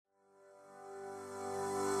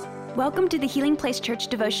Welcome to the Healing Place Church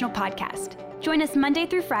Devotional Podcast. Join us Monday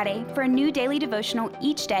through Friday for a new daily devotional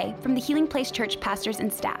each day from the Healing Place Church pastors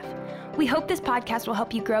and staff. We hope this podcast will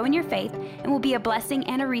help you grow in your faith and will be a blessing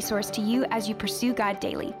and a resource to you as you pursue God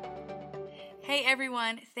daily. Hey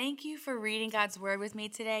everyone, thank you for reading God's Word with me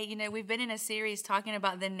today. You know, we've been in a series talking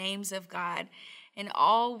about the names of God. And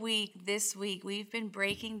all week, this week, we've been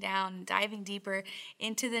breaking down, diving deeper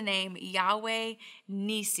into the name Yahweh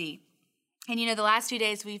Nisi. And you know, the last few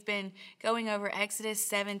days we've been going over Exodus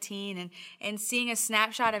 17 and seeing a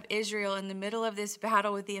snapshot of Israel in the middle of this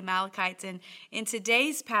battle with the Amalekites. And in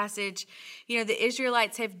today's passage, you know, the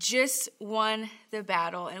Israelites have just won the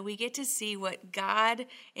battle, and we get to see what God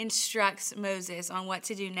instructs Moses on what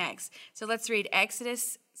to do next. So let's read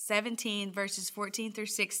Exodus 17, verses 14 through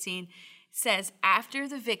 16. It says, "After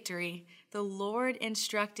the victory, the Lord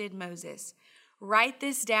instructed Moses, 'Write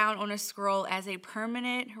this down on a scroll as a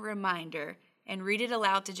permanent reminder and read it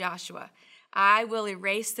aloud to Joshua. I will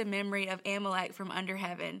erase the memory of Amalek from under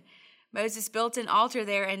heaven.' Moses built an altar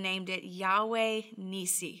there and named it Yahweh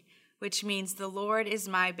Nisi, which means the Lord is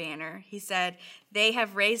my banner. He said, 'They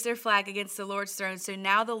have raised their flag against the Lord's throne, so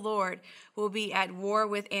now the Lord will be at war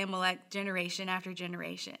with Amalek generation after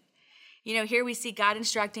generation.'" You know, here we see God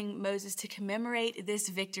instructing Moses to commemorate this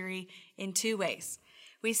victory in two ways.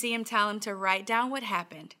 We see him tell him to write down what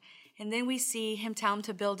happened, and then we see him tell him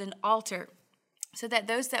to build an altar so that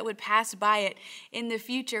those that would pass by it in the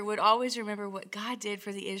future would always remember what God did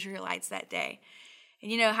for the Israelites that day.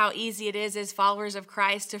 And you know how easy it is as followers of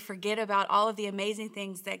Christ to forget about all of the amazing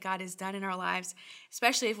things that God has done in our lives,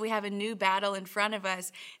 especially if we have a new battle in front of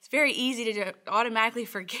us. It's very easy to automatically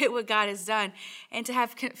forget what God has done and to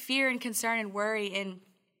have fear and concern and worry in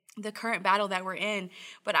the current battle that we're in.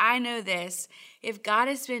 But I know this, if God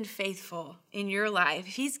has been faithful in your life,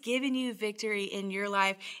 if he's given you victory in your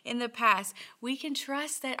life in the past, we can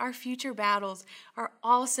trust that our future battles are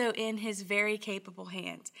also in his very capable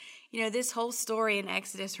hands. You know, this whole story in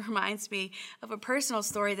Exodus reminds me of a personal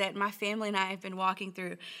story that my family and I have been walking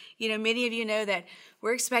through. You know, many of you know that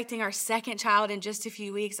we're expecting our second child in just a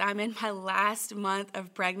few weeks. I'm in my last month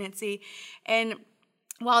of pregnancy, and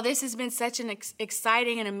while this has been such an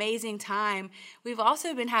exciting and amazing time, we've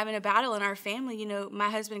also been having a battle in our family. You know,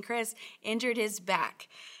 my husband, Chris, injured his back.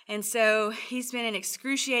 And so he's been in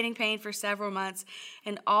excruciating pain for several months.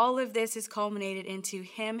 And all of this has culminated into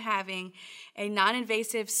him having a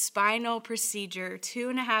non-invasive spinal procedure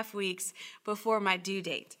 2.5 weeks before my due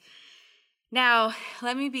date. Now,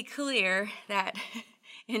 let me be clear that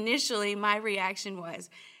initially my reaction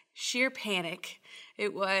was sheer panic.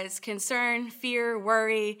 It was concern, fear,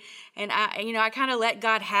 worry, and I kind of let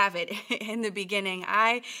God have it in the beginning.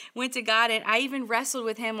 I went to God and I even wrestled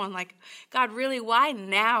with him on like, God, really, why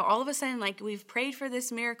now? All of a sudden, like, we've prayed for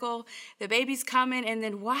this miracle, the baby's coming, and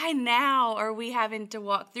then why now are we having to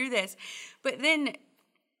walk through this? But then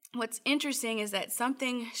what's interesting is that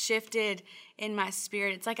something shifted in my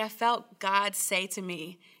spirit. It's like I felt God say to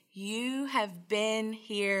me, "You have been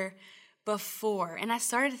here before." And I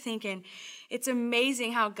started thinking, it's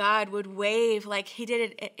amazing how God would wave, like he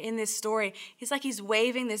did it in this story. He's like he's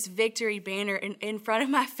waving this victory banner in front of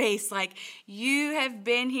my face, like, you have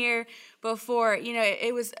been here before. You know,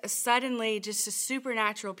 it was suddenly just a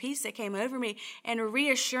supernatural peace that came over me and a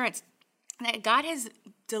reassurance that God has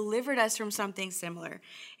delivered us from something similar,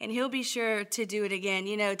 and he'll be sure to do it again.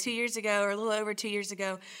 You know, 2 years ago, or a little over 2 years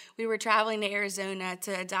ago, we were traveling to Arizona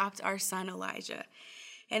to adopt our son, Elijah.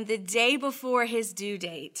 And the day before his due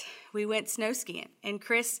date, we went snow skiing, and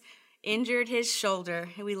Chris injured his shoulder,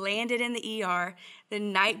 and we landed in the ER the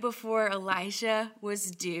night before Elijah was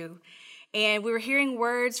due. And we were hearing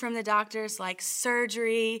words from the doctors like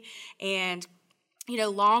surgery and, you know,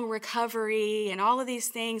 long recovery and all of these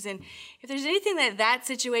things. And if there's anything that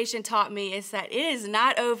situation taught me, it's that it is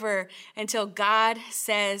not over until God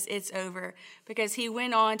says it's over, because he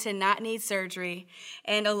went on to not need surgery.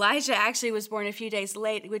 And Elijah actually was born a few days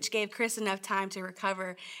late, which gave Chris enough time to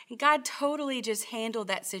recover. And God totally just handled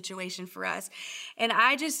that situation for us. And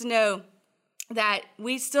I just know that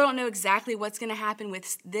we still don't know exactly what's going to happen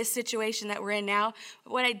with this situation that we're in now.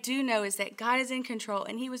 But what I do know is that God is in control,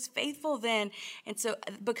 and he was faithful then. And so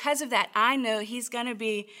because of that, I know he's going to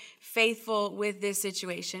be faithful with this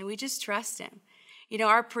situation. We just trust him. You know,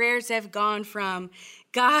 our prayers have gone from,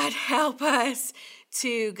 God, help us,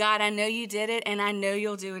 to, God, I know you did it, and I know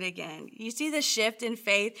you'll do it again. You see the shift in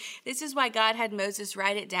faith? This is why God had Moses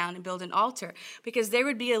write it down and build an altar, because there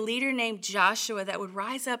would be a leader named Joshua that would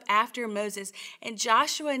rise up after Moses, and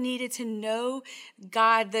Joshua needed to know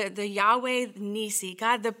God, the Yahweh Nisi,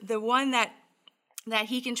 God, the one that that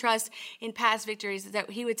he can trust in past victories,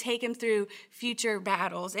 that he would take him through future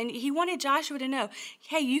battles. And he wanted Joshua to know,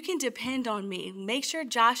 hey, you can depend on me. Make sure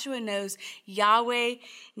Joshua knows Yahweh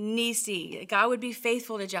Nisi. God would be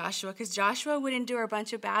faithful to Joshua because Joshua would endure a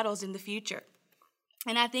bunch of battles in the future.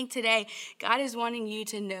 And I think today, God is wanting you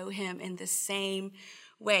to know him in the same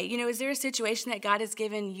way. Is there a situation that God has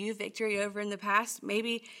given you victory over in the past?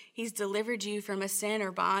 Maybe he's delivered you from a sin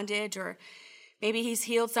or bondage, or maybe he's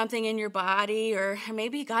healed something in your body, or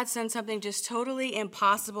maybe God's done something just totally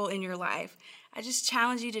impossible in your life. I just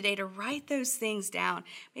challenge you today to write those things down.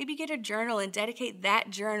 Maybe get a journal and dedicate that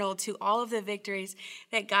journal to all of the victories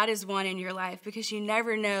that God has won in your life, because you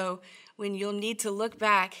never know when you'll need to look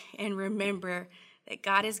back and remember that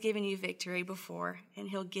God has given you victory before, and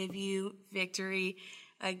he'll give you victory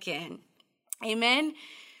again. Amen.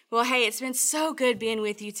 Well, hey, it's been so good being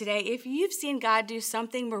with you today. If you've seen God do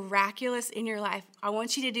something miraculous in your life, I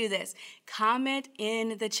want you to do this. Comment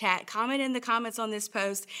in the chat. Comment in the comments on this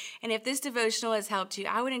post. And if this devotional has helped you,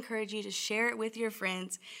 I would encourage you to share it with your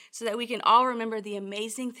friends so that we can all remember the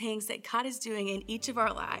amazing things that God is doing in each of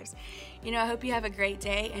our lives. I hope you have a great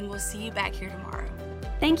day, and we'll see you back here tomorrow.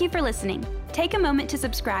 Thank you for listening. Take a moment to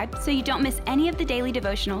subscribe so you don't miss any of the daily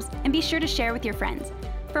devotionals, and be sure to share with your friends.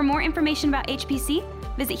 For more information about HPC,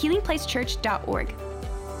 visit healingplacechurch.org.